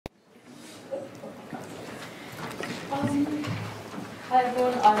Hi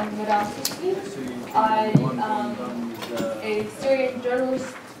everyone, I'm Maram Susli. I am a Syrian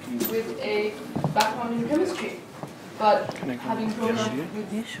journalist with a background in chemistry, but having grown up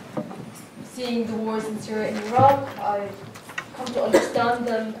with seeing the wars in Syria and Iraq, I've come to understand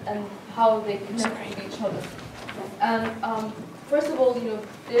them and how they connect with each other. And first of all,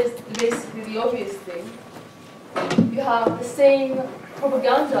 there's basically the obvious thing. You have the same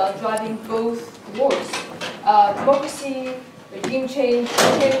propaganda driving both wars. Democracy, regime change,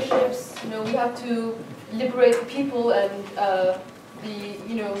 dictatorships, we have to liberate the people, and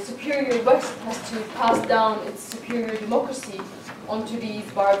the superior West has to pass down its superior democracy onto these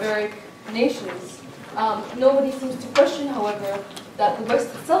barbaric nations. Nobody seems to question, however, that the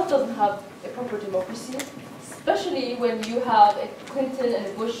West itself doesn't have a proper democracy, especially when you have a Clinton and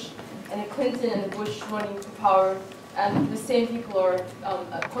a Bush, and a Clinton and a Bush running for power, and the same people are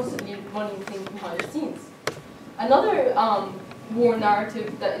constantly running things behind the scenes. Another war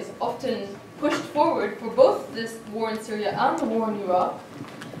narrative that is often pushed forward for both this war in Syria and the war in Iraq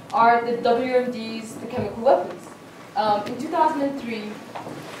are the WMDs, the chemical weapons. In 2003,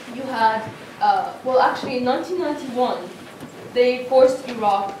 you had, actually in 1991, they forced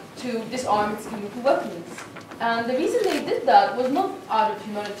Iraq to disarm its chemical weapons. And the reason they did that was not out of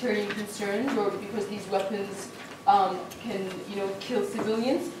humanitarian concerns or because these weapons can, kill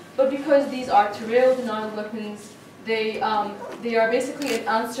civilians, but because these are terrestrial denial weapons. They are basically an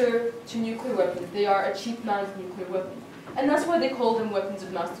answer to nuclear weapons. They are a cheap man's nuclear weapon. And that's why they call them weapons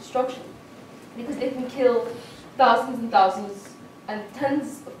of mass destruction, because they can kill thousands and thousands and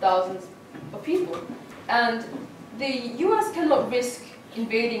tens of thousands of people. And the US cannot risk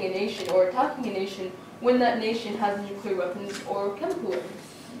invading a nation or attacking a nation when that nation has nuclear weapons or chemical weapons.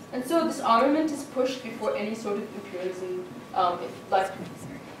 And so this armament is pushed before any sort of imperialism,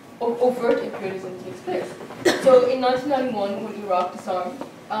 overt imperialism takes place. So in 1991, when Iraq disarmed,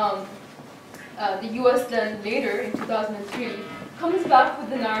 the US then later, in 2003, comes back with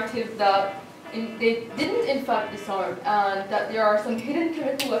the narrative that they didn't in fact disarm, and that there are some hidden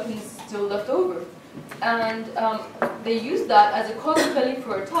chemical weapons still left over. And they use that as a casus belli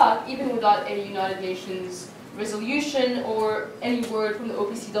for attack, even without a United Nations resolution or any word from the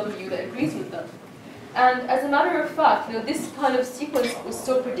OPCW that agrees with them. And as a matter of fact, this kind of sequence was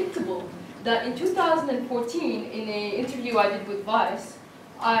so predictable that in 2014, in an interview I did with Vice,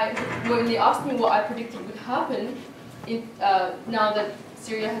 when they asked me what I predicted would happen now that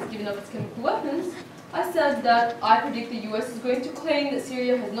Syria has given up its chemical weapons, I said that I predict the US is going to claim that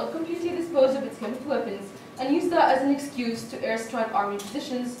Syria has not completely disposed of its chemical weapons and use that as an excuse to airstrike army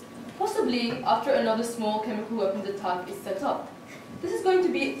positions, possibly after another small chemical weapons attack is set up. This is going to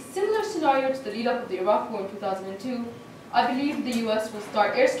be a similar scenario to the lead-up of the Iraq War in 2002. I believe the US will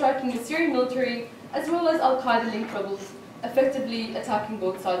start airstriking the Syrian military as well as al-Qaeda-linked rebels, effectively attacking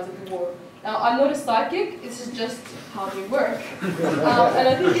both sides of the war. Now, I'm not a psychic, this is just how they work. And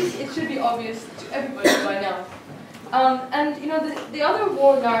I think it should be obvious to everybody by now. The other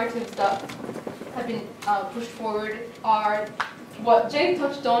war narratives that have been pushed forward are what Jay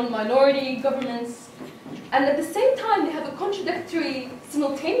touched on, minority governments. And at the same time, they have a contradictory,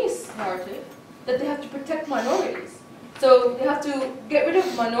 simultaneous narrative that they have to protect minorities. So they have to get rid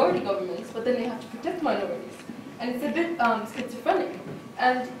of minority governments, but then they have to protect minorities. And it's a bit schizophrenic.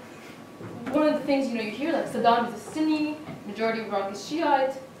 And one of the things you hear, like Saddam is a Sunni, majority of Iraq is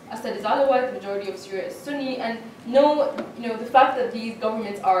Shiite, Assad is Alawite, majority of Syria is Sunni, and the fact that these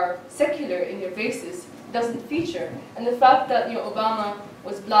governments are secular in their basis doesn't feature. And the fact that Obama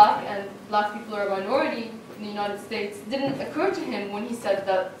was black and black people are a minority in the United States didn't occur to him when he said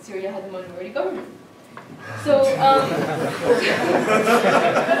that Syria had a minority government. So,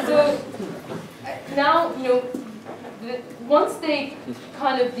 now, once they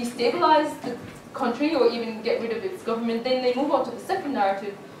kind of destabilize the country or even get rid of its government, then they move on to the second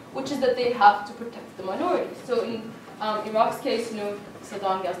narrative, which is that they have to protect the minorities. So in Iraq's case,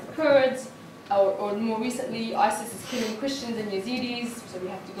 Saddam gas the Kurds, or more recently, ISIS is killing Christians and Yazidis, so we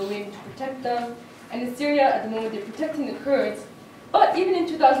have to go in to protect them. And in Syria, at the moment, they're protecting the Kurds. But even in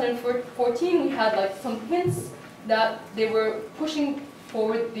 2014, we had some hints that they were pushing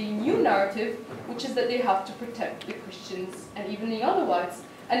forward the new narrative, which is that they have to protect the Christians and even the other whites.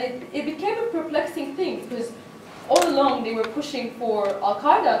 And it became a perplexing thing, because all along they were pushing for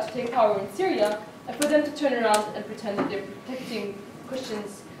al-Qaeda to take power in Syria, and for them to turn around and pretend that they're protecting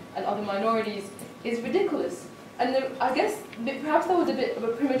Christians and other minorities is ridiculous. And I guess perhaps that was a bit of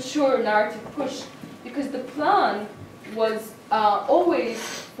a premature narrative push, because the plan was always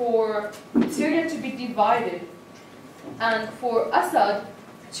for Syria to be divided and for Assad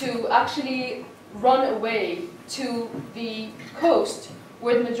to actually run away to the coast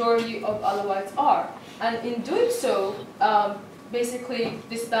where the majority of Alawites are. And in doing so, basically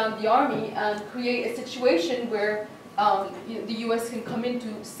disband the army and create a situation where the US can come in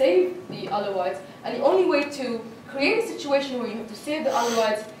to save the Alawites. And the only way to create a situation where you have to save the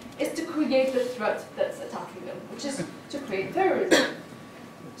Alawites is to create the threat that's attacking them, which is to create terrorism.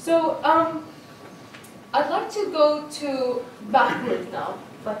 So I'd like to go to backwards now,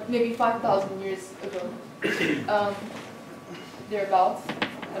 but maybe 5,000 years ago, thereabouts,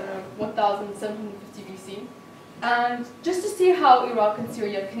 I don't know, 1,750 BC, and just to see how Iraq and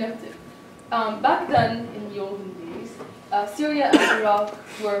Syria connected. Back then, in the olden days, Syria and Iraq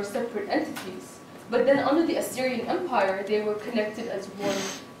were separate entities, but then under the Assyrian Empire, they were connected as one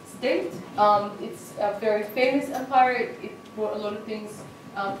state. It's a very famous empire. It brought a lot of things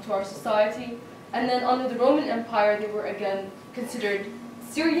to our society. And then under the Roman Empire, they were again considered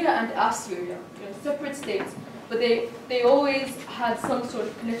Syria and Assyria, separate states, but they always had some sort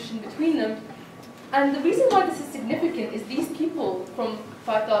of connection between them. And the reason why this is significant is these people from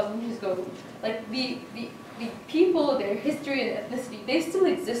 5,000 years ago, like the people, their history and ethnicity, they still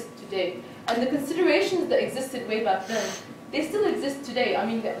exist today. And the considerations that existed way back then, they still exist today. I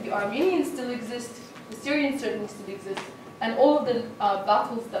mean, the Armenians still exist, the Syrians certainly still exist, and all of the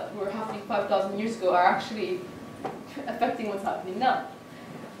battles that were happening 5,000 years ago are actually affecting what's happening now.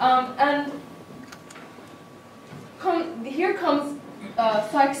 Here comes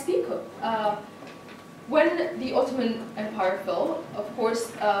Sykes-Picot. When the Ottoman Empire fell, of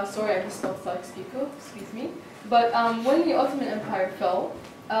course, sorry I misspelled Sykes-Picot, excuse me, but when the Ottoman Empire fell,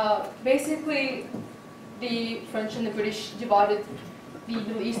 basically the French and the British divided the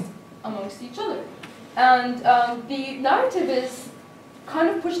Middle East amongst each other. And the narrative is kind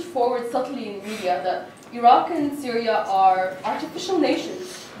of pushed forward subtly in the media that Iraq and Syria are artificial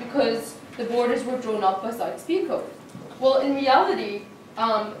nations because the borders were drawn up by Sykes-Picot. Well, in reality,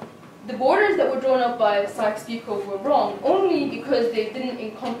 the borders that were drawn up by Sykes-Picot were wrong only because they didn't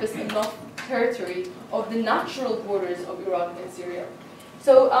encompass enough territory of the natural borders of Iraq and Syria.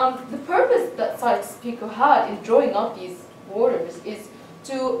 So the purpose that Sykes-Picot had in drawing up these borders is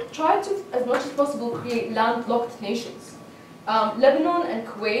to try to, as much as possible, create landlocked nations. Lebanon and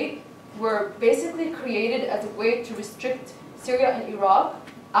Kuwait were basically created as a way to restrict Syria and Iraq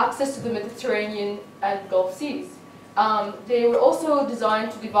access to the Mediterranean and Gulf Seas. They were also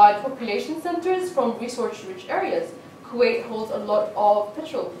designed to divide population centers from resource-rich areas. Kuwait holds a lot of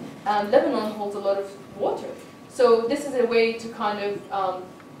petrol, and Lebanon holds a lot of water. So this is a way to kind of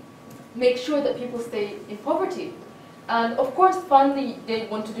make sure that people stay in poverty. And of course, finally, they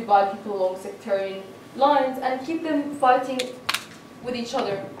want to divide people along sectarian lines and keep them fighting with each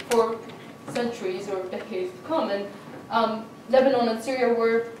other for centuries or decades to come. And Lebanon and Syria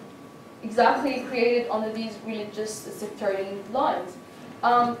were exactly created under these religious sectarian lines.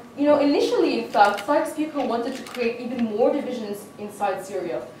 Initially, in fact, Sykes-Picot wanted to create even more divisions inside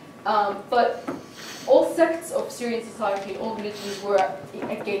Syria. But all sects of Syrian society and all religions were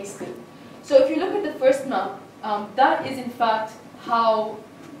against it. So if you look at the first map, that is in fact how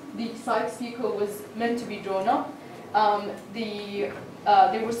the Sykes-Picot was meant to be drawn up.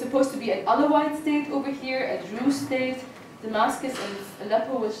 There was supposed to be an Alawite state over here, a Druze state. Damascus and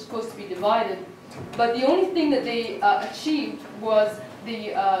Aleppo was supposed to be divided. But the only thing that they achieved was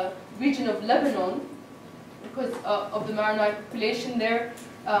the region of Lebanon, because of the Maronite population there.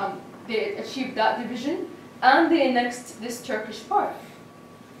 They achieved that division, and they annexed this Turkish part,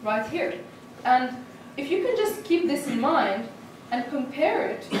 right here. And if you can just keep this in mind and compare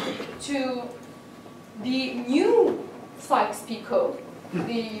it to the new Sykes-Picot,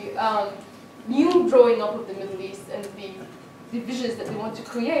 the new drawing up of the Middle East and the divisions that they want to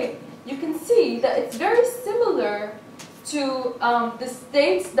create, you can see that it's very similar to the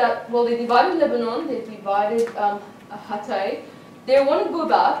states that, well, they divided Lebanon, they divided Hatay. They want to go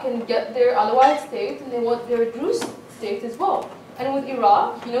back and get their Alawite state, and they want their Druze state as well. And with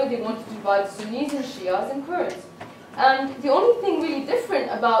Iraq, they want to divide Sunnis and Shias and Kurds. And the only thing really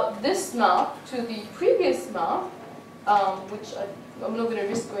different about this map to the previous map, which I'm not going to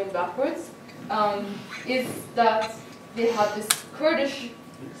risk going backwards, is that they have this Kurdish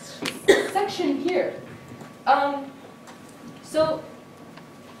section here. So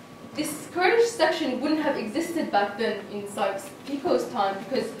this Kurdish section wouldn't have existed back then in Sykes-Picot's time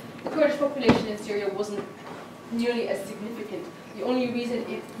because the Kurdish population in Syria wasn't nearly as significant. The only reason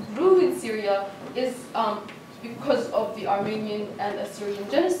it grew in Syria is because of the Armenian and Assyrian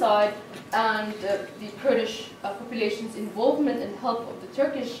genocide and the Kurdish population's involvement and help of the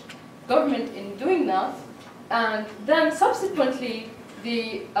Turkish government in doing that. And then subsequently,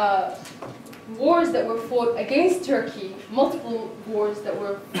 the wars that were fought against Turkey, multiple wars that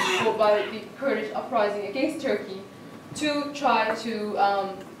were fought by the Kurdish uprising against Turkey, to try to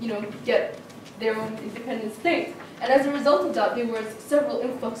get their own independent state. And as a result of that, there were several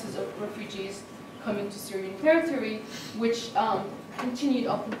influxes of refugees coming to Syrian territory, which continued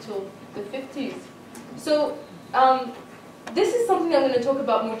up until the 50s. So this is something I'm going to talk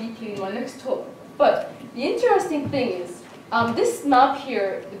about more deeply in my next talk. But the interesting thing is, this map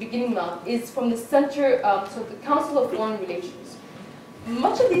here, the beginning map, is from the center, so the Council of Foreign Relations.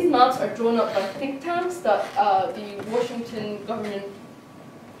 Much of these maps are drawn up by think tanks that the Washington government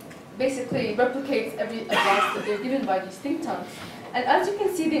basically replicates every advice that they're given by these think tanks. And as you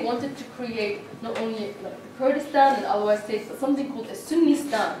can see, they wanted to create not only like the Kurdistan and Alawite states, but something called a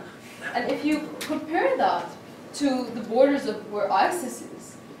Sunnistan. And if you compare that to the borders of where ISIS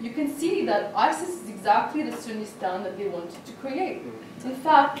is, you can see that ISIS is exactly the Sunnistan that they wanted to create. In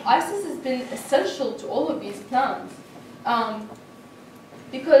fact, ISIS has been essential to all of these plans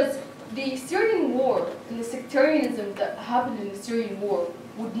because the Syrian war and the sectarianism that happened in the Syrian war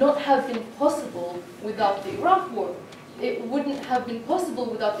would not have been possible without the Iraq war. It wouldn't have been possible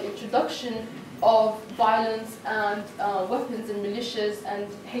without the introduction of violence and weapons and militias and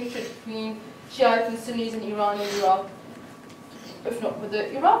hatred between Shiites and Sunnis in Iran and Iraq, if not for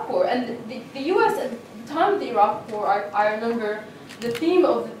the Iraq war. And the US at the time of the Iraq war, I remember the theme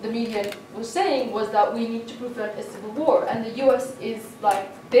of the media was saying was that we need to prevent a civil war, and the US is like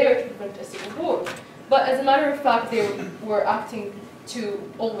there to prevent a civil war. But as a matter of fact, they were acting to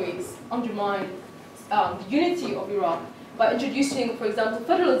always undermine the unity of Iraq by introducing, for example,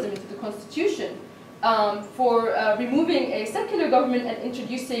 federalism into the constitution, for removing a secular government and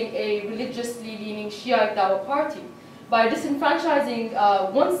introducing a religiously leaning Shiite Dawa party, by disenfranchising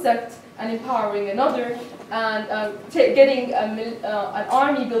one sect and empowering another, and getting an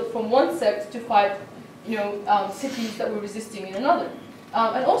army built from one sect to fight, cities that were resisting in another.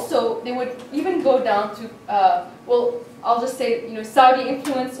 And also, they would even go down to, well, I'll just say, Saudi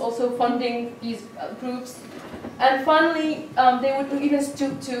influence also funding these groups. And finally, they would even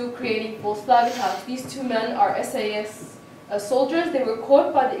stoop to creating false flag attacks. These two men are SAS soldiers. They were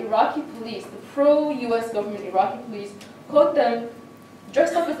caught by the Iraqi police, the pro-US government Iraqi police, caught them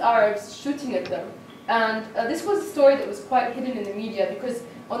dressed up as Arabs, shooting at them. And this was a story that was quite hidden in the media because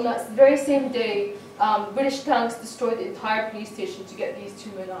on that very same day, British tanks destroyed the entire police station to get these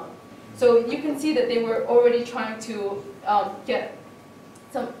two men out. So you can see that they were already trying to get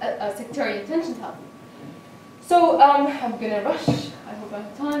some sectarian tensions happening. So I'm going to rush. I hope I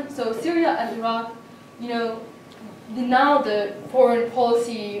have time. So Syria and Iraq, now the foreign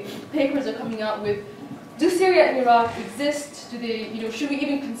policy papers are coming out with, do Syria and Iraq exist? Do they, should we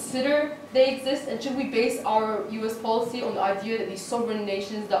even consider they exist? And should we base our US policy on the idea that these sovereign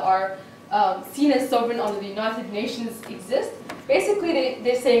nations that are seen as sovereign under the United Nations exist? Basically,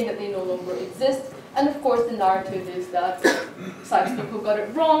 they're saying that they no longer exist. And of course, the narrative is that Sykes-Picot got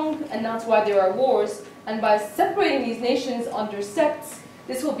it wrong, and that's why there are wars. And by separating these nations under sects,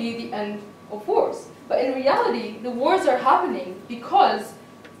 this will be the end of wars. But in reality, the wars are happening because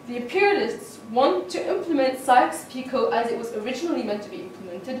the imperialists want to implement Sykes-Picot as it was originally meant to be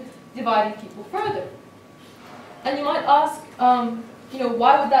implemented, dividing people further. And you might ask,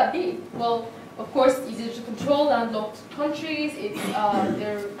 why would that be? Well, of course, it's easier to control landlocked countries. It's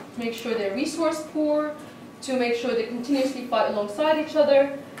to make sure they're resource poor, to make sure they continuously fight alongside each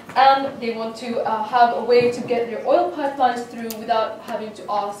other, and they want to have a way to get their oil pipelines through without having to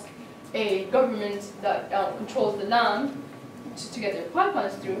ask a government that controls the land to get their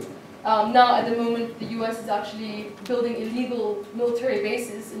pipelines through. Now, at the moment, the US is actually building illegal military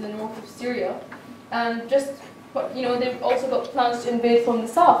bases in the north of Syria, and they've also got plans to invade from the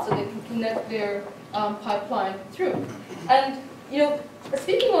south so they can connect their pipeline through. And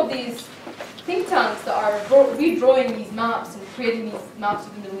speaking of these think tanks that are redrawing these maps and creating these maps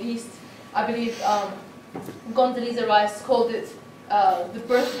of the Middle East, I believe Condoleezza Rice called it the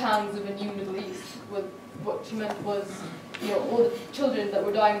birth pangs of a new Middle East. What she meant was, all the children that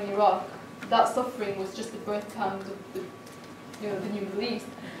were dying in Iraq, that suffering was just the birth pangs of the new Middle East.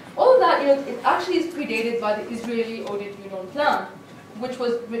 All of that, it actually is predated by the Israeli Oded Yunon plan, which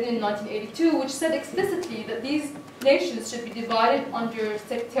was written in 1982, which said explicitly that these nations should be divided under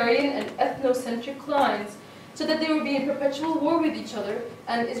sectarian and ethnocentric lines so that they would be in perpetual war with each other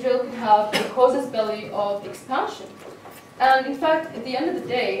and Israel could have a casus belli of expansion. And in fact, at the end of the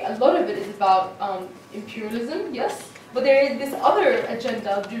day, a lot of it is about imperialism, yes, but there is this other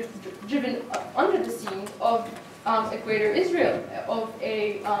agenda driven under the scenes of a greater Israel, of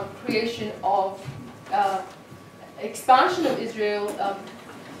a creation of expansion of Israel,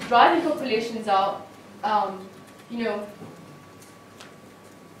 driving populations out. You know,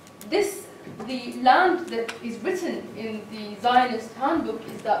 the land that is written in the Zionist handbook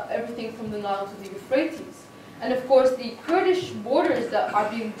is that everything from the Nile to the Euphrates. And of course, the Kurdish borders that are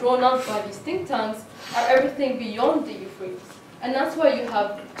being drawn up by these think tanks are everything beyond the Euphrates. And that's why you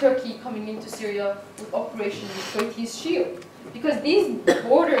have Turkey coming into Syria with Operation Euphrates Shield. Because these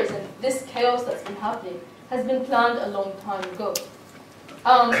borders and this chaos that's been happening has been planned a long time ago.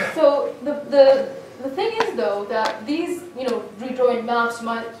 So the thing is, though, that these, redrawing maps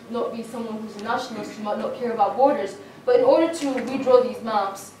might not be someone who's a nationalist who might not care about borders, but in order to redraw these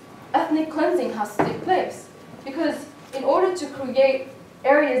maps, ethnic cleansing has to take place. Because in order to create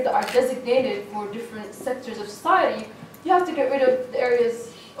areas that are designated for different sectors of society, you have to get rid of the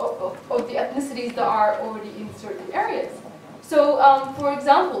areas of the ethnicities that are already in certain areas. So, for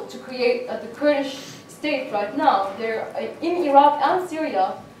example, to create the Kurdish state right now, in Iraq and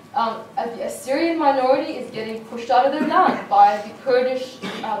Syria, the Syrian minority is getting pushed out of their land by the Kurdish,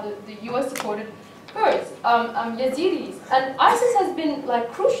 the US-supported Kurds, Yazidis. And ISIS has been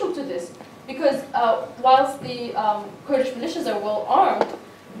crucial to this because whilst the Kurdish militias are well armed,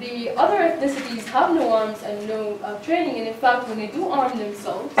 the other ethnicities have no arms and no training, and in fact, when they do arm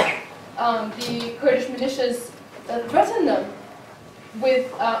themselves, the Kurdish militias threaten them with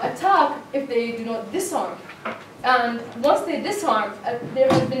attack if they do not disarm. And once they disarm, there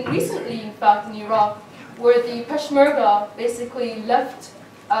has been recently, in fact, in Iraq, where the Peshmerga basically left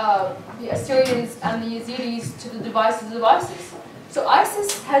the Assyrians and the Yazidis to the devices of ISIS. So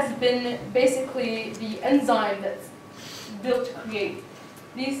ISIS has been basically the enzyme that's built to create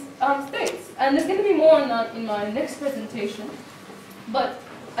these states. And there's going to be more on that in my next presentation. But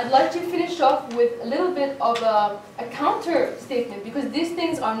I'd like to finish off with a little bit of a counter statement, because these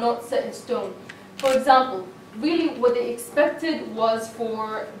things are not set in stone. For example, really what they expected was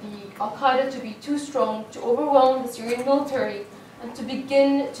for the Al-Qaeda to be too strong, to overwhelm the Syrian military, and to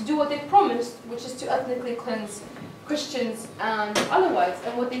begin to do what they promised, which is to ethnically cleanse Christians and Alawites.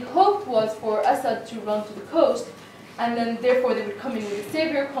 And what they hoped was for Assad to run to the coast, and then therefore they would come in with a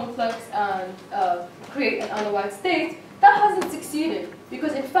savior complex and create an Alawite state. That hasn't succeeded,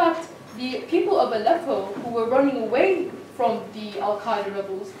 because in fact, the people of Aleppo who were running away from the Al-Qaeda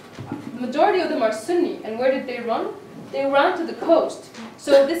rebels, the majority of them are Sunni, and where did they run? They ran to the coast.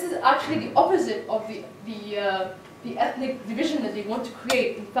 So this is actually the opposite of the ethnic division that they want to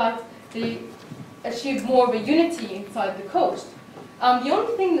create. In fact, they achieve more of a unity inside the coast. The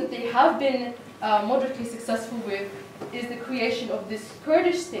only thing that they have been moderately successful with is the creation of this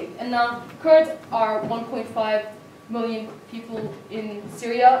Kurdish state. And now Kurds are 1.5 million people in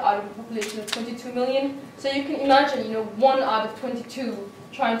Syria out of a population of 22 million. So you can imagine, 1 out of 22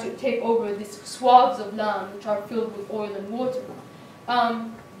 trying to take over these swaths of land which are filled with oil and water.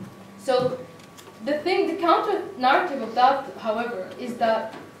 So the counter narrative of that, however, is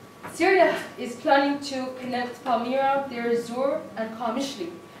that Syria is planning to connect Palmyra, Deir ez-Zor, and Qamishli,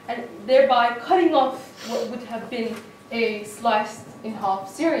 and thereby cutting off what would have been a sliced in half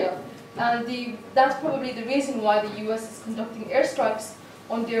Syria. And that's probably the reason why the US is conducting airstrikes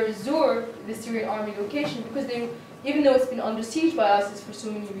on Deir ez-Zor, the Syrian army location, because even though it's been under siege by ISIS for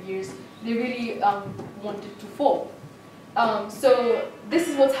so many years, they really want it to fall. So this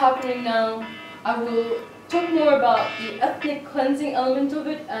is what's happening now. I will talk more about the ethnic cleansing element of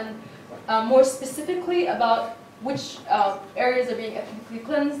it, and more specifically about which areas are being ethnically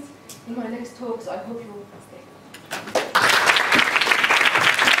cleansed in my next talk, so I hope you will stay.